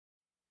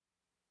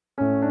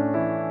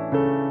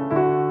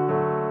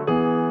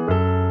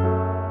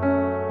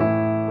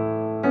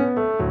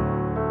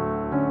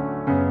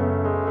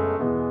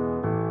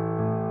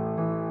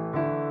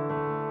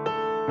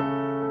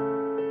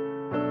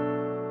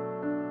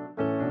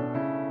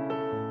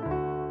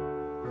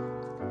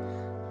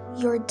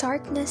Your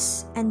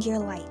Darkness and Your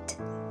Light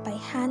by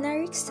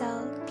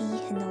Riczel,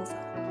 Genova.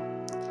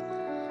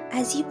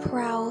 As you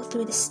prowl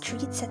through the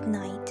streets at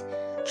night,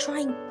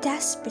 trying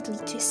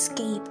desperately to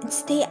escape and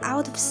stay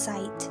out of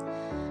sight,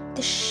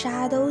 the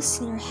shadows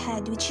in your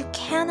head which you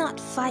cannot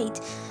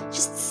fight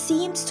just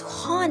seems to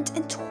haunt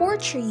and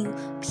torture you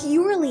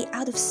purely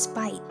out of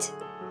spite.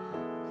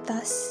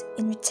 Thus,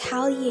 in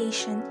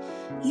retaliation,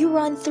 you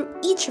run through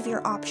each of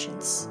your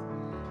options.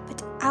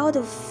 But out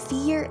of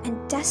fear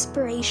and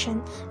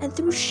desperation, and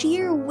through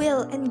sheer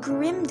will and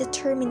grim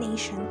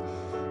determination,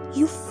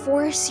 you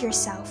force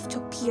yourself to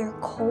appear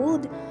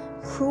cold,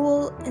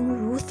 cruel,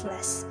 and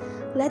ruthless,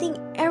 letting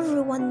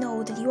everyone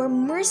know that you are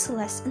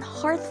merciless and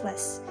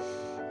heartless.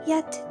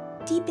 Yet,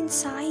 deep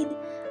inside,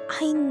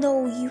 I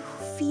know you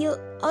feel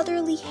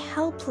utterly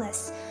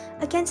helpless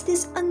against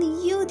this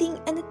unyielding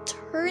and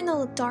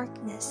eternal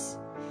darkness.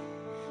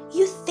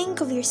 You think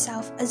of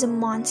yourself as a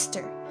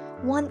monster,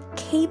 one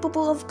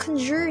capable of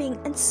conjuring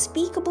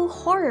unspeakable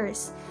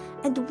horrors,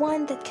 and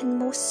one that can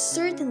most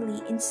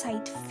certainly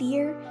incite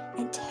fear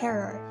and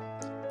terror.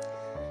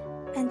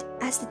 And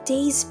as the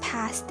days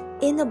passed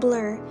in a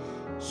blur,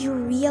 you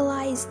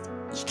realized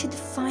you could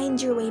find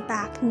your way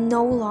back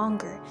no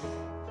longer,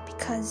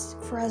 because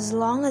for as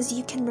long as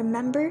you can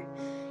remember,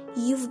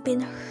 you've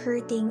been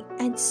hurting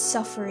and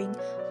suffering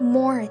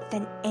more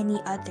than any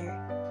other.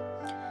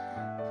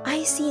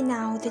 I see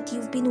now that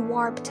you've been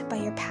warped by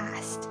your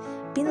past,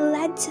 been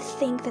led to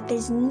think that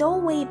there's no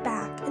way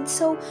back, and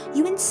so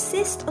you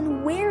insist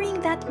on wearing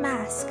that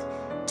mask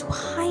to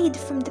hide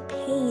from the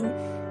pain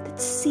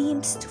that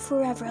seems to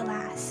forever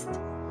last.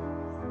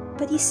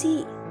 But you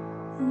see,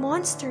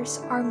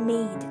 monsters are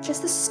made,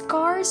 just as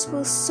scars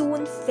will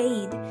soon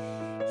fade.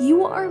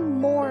 You are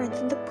more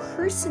than the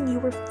person you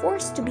were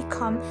forced to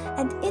become,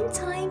 and in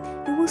time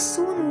you will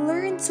soon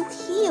learn to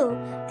heal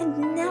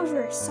and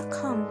never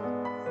succumb.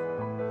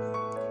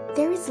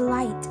 There is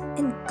light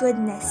and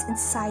goodness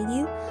inside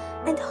you,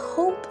 and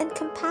hope and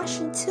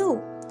compassion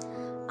too.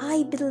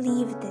 I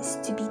believe this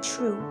to be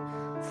true,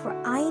 for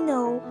I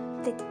know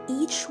that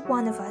each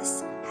one of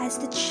us has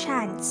the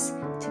chance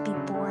to be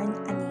born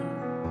anew.